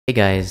Hey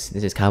guys,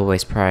 this is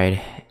Cowboys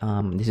Pride.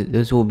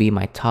 This will be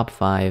my top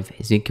 5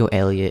 Ezekiel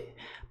Elliott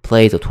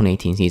plays of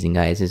 2018 season,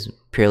 guys. This is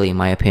purely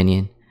my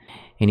opinion.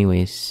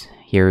 Anyways,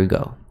 here we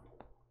go.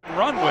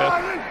 Run with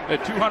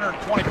at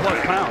 220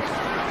 plus pounds.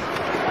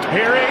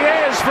 Here he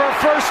is for a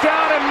first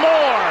down and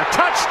more.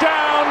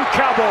 Touchdown,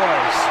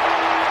 Cowboys.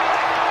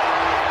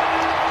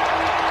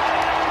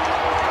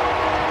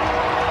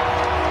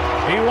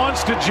 He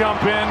wants to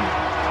jump in.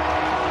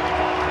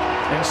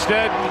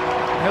 Instead,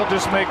 he'll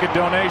just make a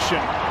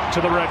donation to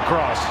the Red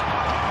Cross.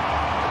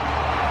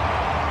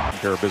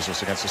 Care of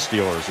business against the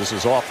Steelers. This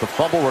is off the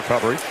fumble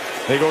recovery.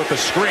 They go with the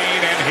screen,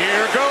 and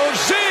here goes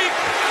Zeke,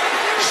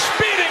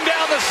 speeding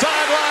down the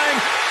sideline,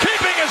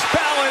 keeping his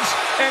balance,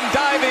 and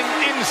diving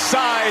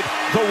inside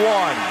the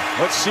one.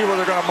 Let's see where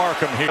they're going to mark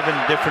him here. 7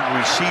 different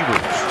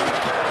receivers.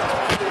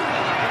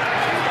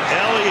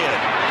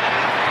 Elliott,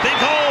 big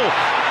hole,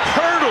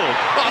 hurdle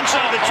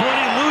inside the 20,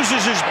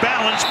 loses his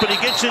balance, but he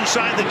gets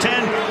inside the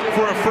 10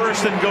 for a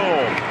first and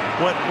goal.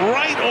 Went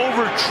right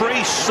over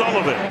Trace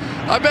Sullivan.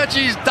 I bet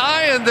you he's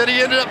dying that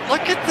he ended up.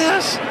 Look at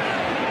this.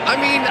 I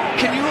mean,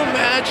 can you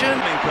imagine?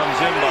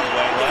 Comes in, by the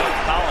way.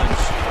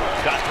 Collins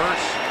got hurt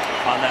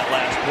on that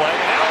last play.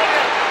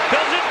 Elliott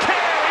doesn't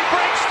care. He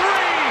breaks 3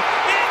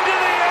 into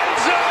the end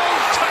zone.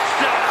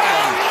 Touchdown.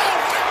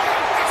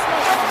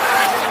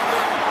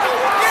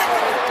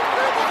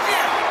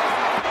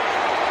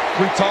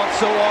 We talk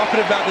so often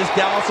about this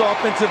Dallas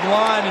offensive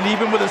line, and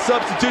even with a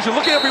substitution,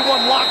 look at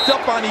everyone locked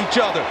up on each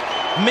other.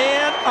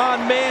 Man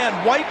on man,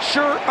 white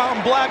shirt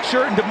on black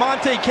shirt, and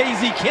DeMonte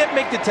KZ can't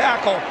make the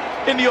tackle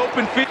in the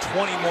open field.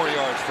 20 more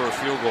yards for a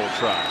field goal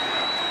try.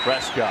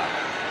 Prescott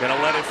gonna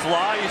let it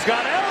fly. He's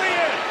got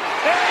Elliott,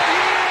 and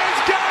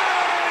he's got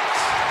it!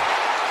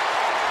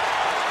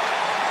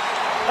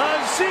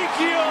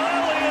 Ezekiel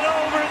Elliott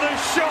over the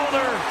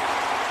shoulder.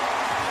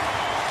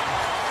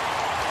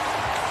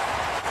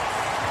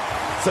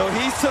 So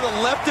he's to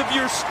the left of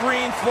your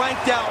screen,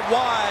 flanked out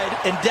wide,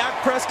 and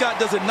Dak Prescott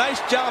does a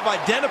nice job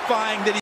identifying that